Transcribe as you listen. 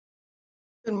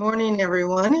Good morning,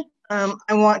 everyone. I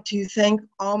want to thank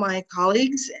all my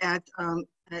colleagues at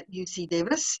UC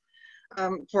Davis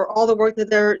for all the work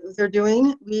that they're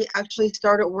doing. We actually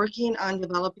started working on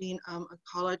developing a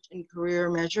college and career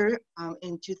measure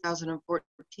in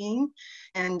 2014,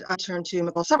 and I turned to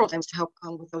Nicole several times to help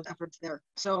with those efforts there.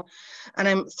 And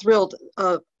I'm thrilled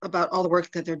about all the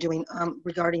work that they're doing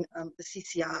regarding the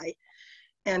CCI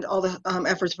and all the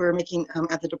efforts we're making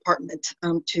at the department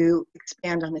to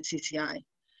expand on the CCI.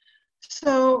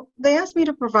 So they asked me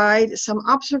to provide some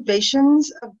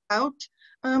observations about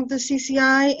the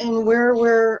CCI and where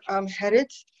we're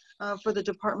headed for the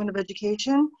Department of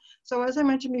Education. So as I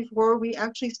mentioned before, we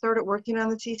actually started working on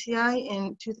the CCI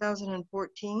in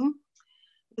 2014.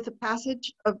 With the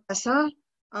passage of ESSA,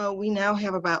 we now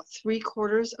have about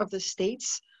 3/4 of the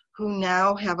states who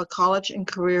now have a college and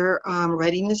career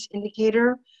readiness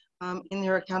indicator in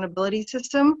their accountability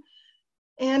system.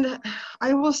 And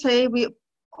I will say we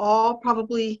all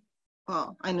probably,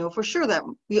 well, I know for sure that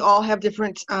we all have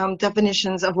different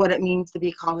definitions of what it means to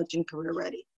be college and career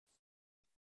ready.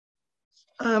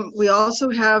 We also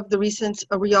have the recent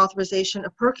reauthorization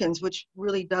of Perkins, which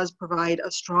really does provide a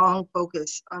strong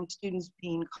focus on students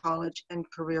being college and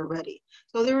career ready.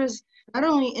 So there is not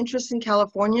only interest in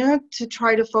California to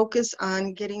try to focus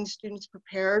on getting students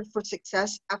prepared for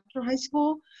success after high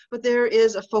school, but there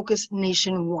is a focus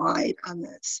nationwide on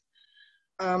this.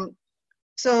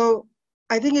 So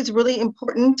I think it's really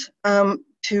important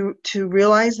to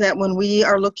realize that when we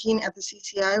are looking at the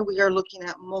CCI, we are looking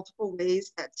at multiple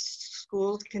ways that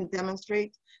schools can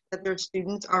demonstrate that their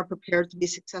students are prepared to be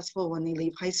successful when they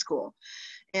leave high school.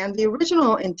 And the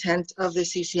original intent of the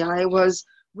CCI was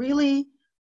really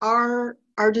our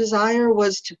desire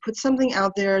was to put something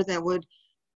out there that would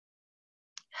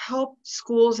help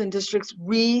schools and districts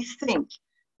rethink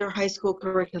their high school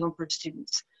curriculum for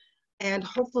students and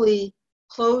hopefully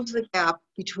close the gap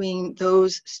between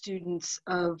those students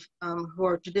who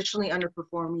are traditionally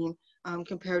underperforming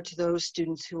compared to those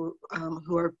students who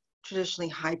are traditionally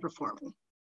high performing.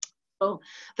 So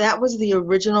that was the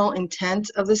original intent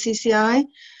of the CCI.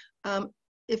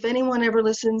 If anyone ever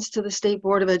listens to the State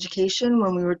Board of Education,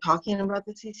 when we were talking about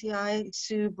the CCI,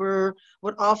 Sue Burr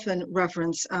would often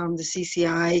reference the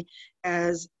CCI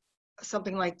as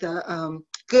something like the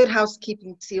good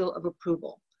housekeeping seal of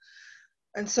approval.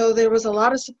 And so there was a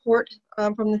lot of support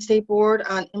from the State Board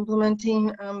on implementing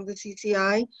the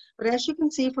CCI. But as you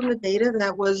can see from the data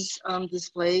that was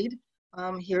displayed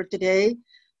here today,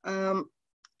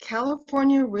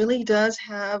 California really does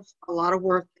have a lot of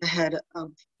work ahead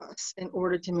of us in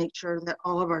order to make sure that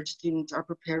all of our students are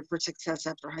prepared for success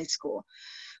after high school.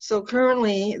 So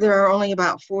currently, there are only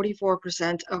about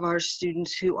 44% of our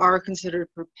students who are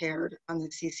considered prepared on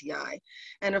the CCI.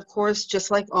 And of course,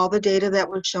 just like all the data that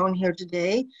was shown here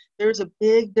today, there's a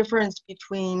big difference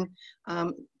between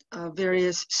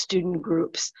various student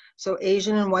groups. So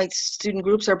Asian and white student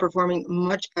groups are performing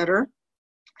much better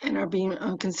and are being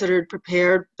considered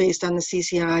prepared based on the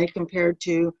CCI compared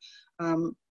to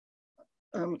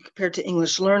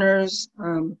English learners,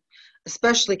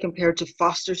 especially compared to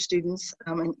foster students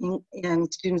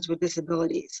and students with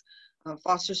disabilities.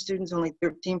 Foster students, only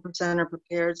 13% are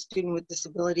prepared. Students with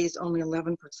disabilities, only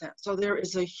 11%. So there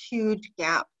is a huge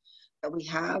gap that we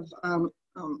have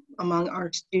among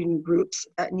our student groups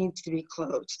that needs to be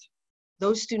closed.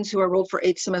 Those students who are enrolled for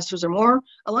 8 semesters or more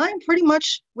align pretty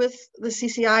much with the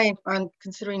CCI on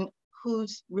considering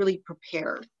who's really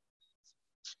prepared.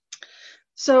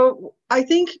 So I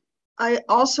think I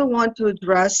also want to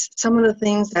address some of the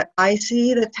things that I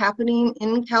see that's happening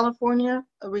in California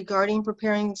regarding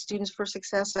preparing students for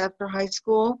success after high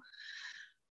school.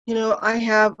 You know, I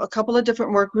have a couple of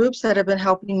different work groups that have been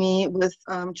helping me with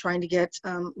trying to get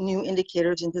new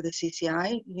indicators into the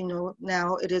CCI. You know,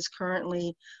 now it is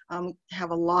currently have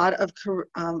a lot of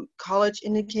college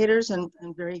indicators and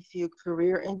very few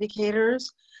career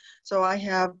indicators. So I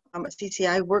have a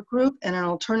CCI work group and an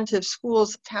alternative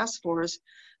schools task force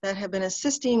that have been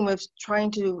assisting with trying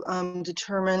to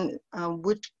determine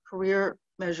which career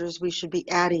measures we should be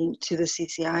adding to the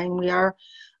CCI. And we are,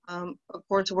 of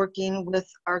course, working with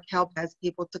our CalPADS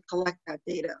people to collect that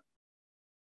data.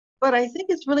 But I think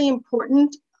it's really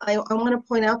important. I want to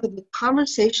point out that the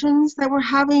conversations that we're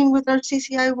having with our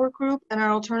CCI work group and our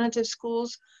alternative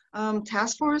schools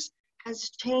task force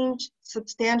has changed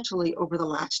substantially over the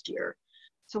last year.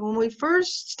 So when we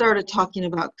first started talking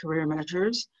about career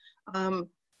measures,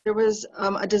 there was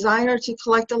a desire to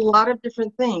collect a lot of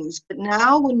different things. But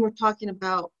now when we're talking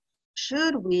about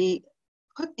should we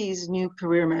put these new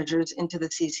career measures into the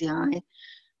CCI,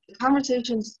 the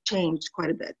conversations changed quite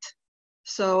a bit.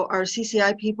 So our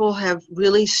CCI people have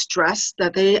really stressed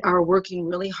that they are working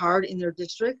really hard in their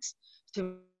districts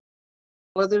to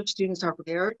all of their students are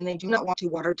prepared, and they do not want to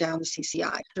water down the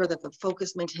CCI, so that the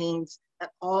focus maintains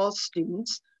that all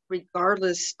students,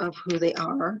 regardless of who they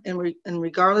are and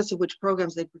regardless of which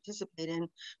programs they participate in,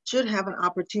 should have an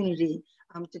opportunity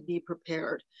to be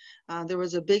prepared. There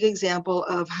was a big example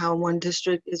of how one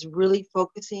district is really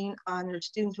focusing on their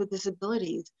students with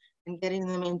disabilities and getting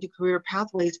them into career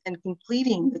pathways and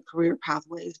completing the career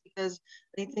pathways, because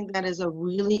they think that is a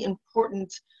really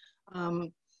important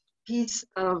piece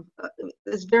of,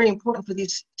 it's very important for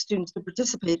these students to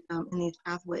participate in these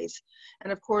pathways.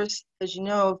 And of course, as you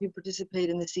know, if you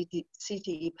participate in the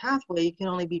CTE pathway, you can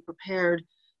only be prepared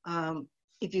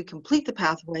if you complete the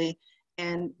pathway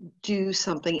and do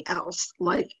something else,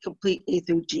 like complete A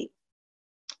through G.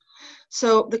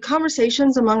 So the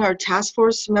conversations among our task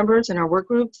force members and our work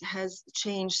groups has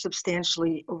changed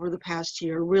substantially over the past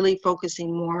year, really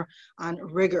focusing more on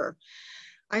rigor.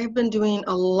 I have been doing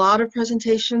a lot of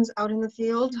presentations out in the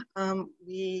field.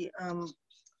 We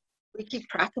keep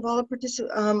track of all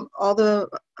the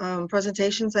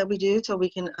presentations that we do, so we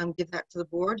can give that to the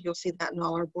board. You'll see that in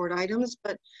all our board items.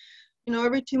 But you know,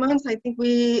 every 2 months, I think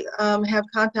we have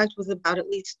contact with about at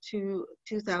least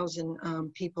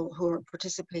 2,000 people who are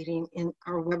participating in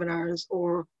our webinars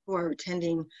or who are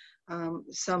attending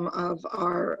some of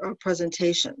our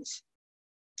presentations.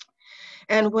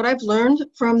 And what I've learned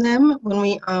from them when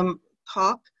we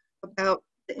talk about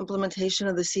the implementation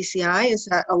of the CCI is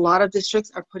that a lot of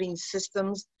districts are putting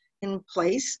systems in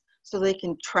place so they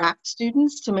can track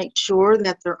students to make sure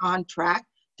that they're on track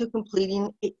to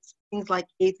completing things like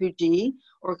A through G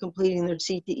or completing their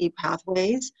CTE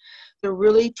pathways. They're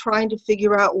really trying to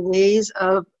figure out ways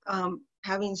of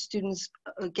having students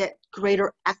get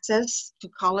greater access to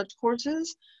college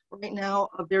courses. Right now,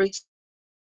 a very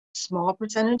small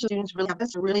percentage of students really have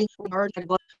this, really hard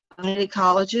to community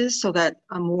colleges so that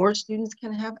more students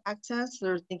can have access.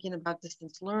 They're thinking about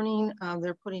distance learning.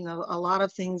 They're putting a lot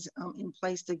of things in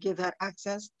place to give that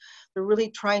access. They're really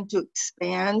trying to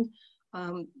expand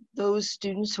those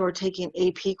students who are taking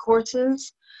AP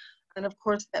courses. And of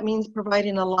course, that means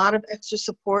providing a lot of extra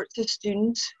support to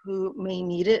students who may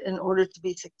need it in order to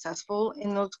be successful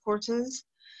in those courses.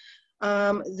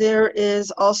 There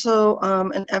is also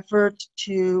an effort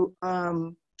to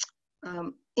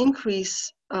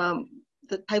increase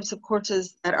the types of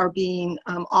courses that are being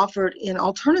offered in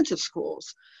alternative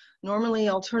schools. Normally,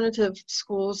 alternative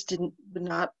schools did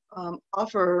not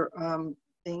offer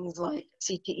things like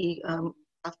CTE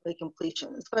pathway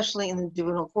completion, especially in the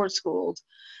juvenile court schools.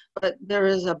 But there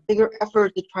is a bigger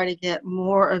effort to try to get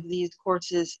more of these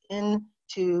courses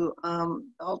into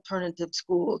alternative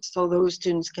schools so those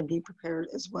students can be prepared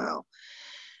as well.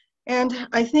 And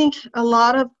I think a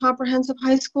lot of comprehensive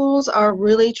high schools are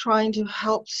really trying to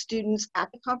help students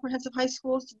at the comprehensive high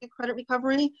schools to do credit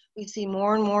recovery. We see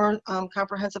more and more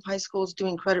comprehensive high schools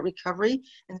doing credit recovery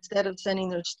instead of sending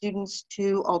their students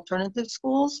to alternative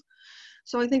schools.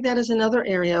 So I think that is another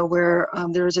area where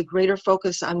there is a greater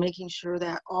focus on making sure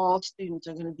that all students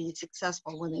are going to be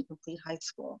successful when they complete high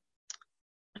school.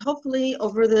 Hopefully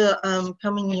over the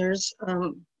coming years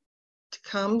to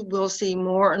come, we'll see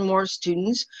more and more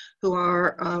students who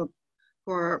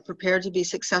are prepared to be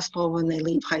successful when they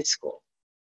leave high school.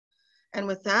 And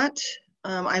with that,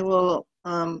 I will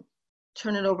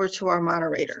turn it over to our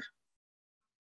moderator.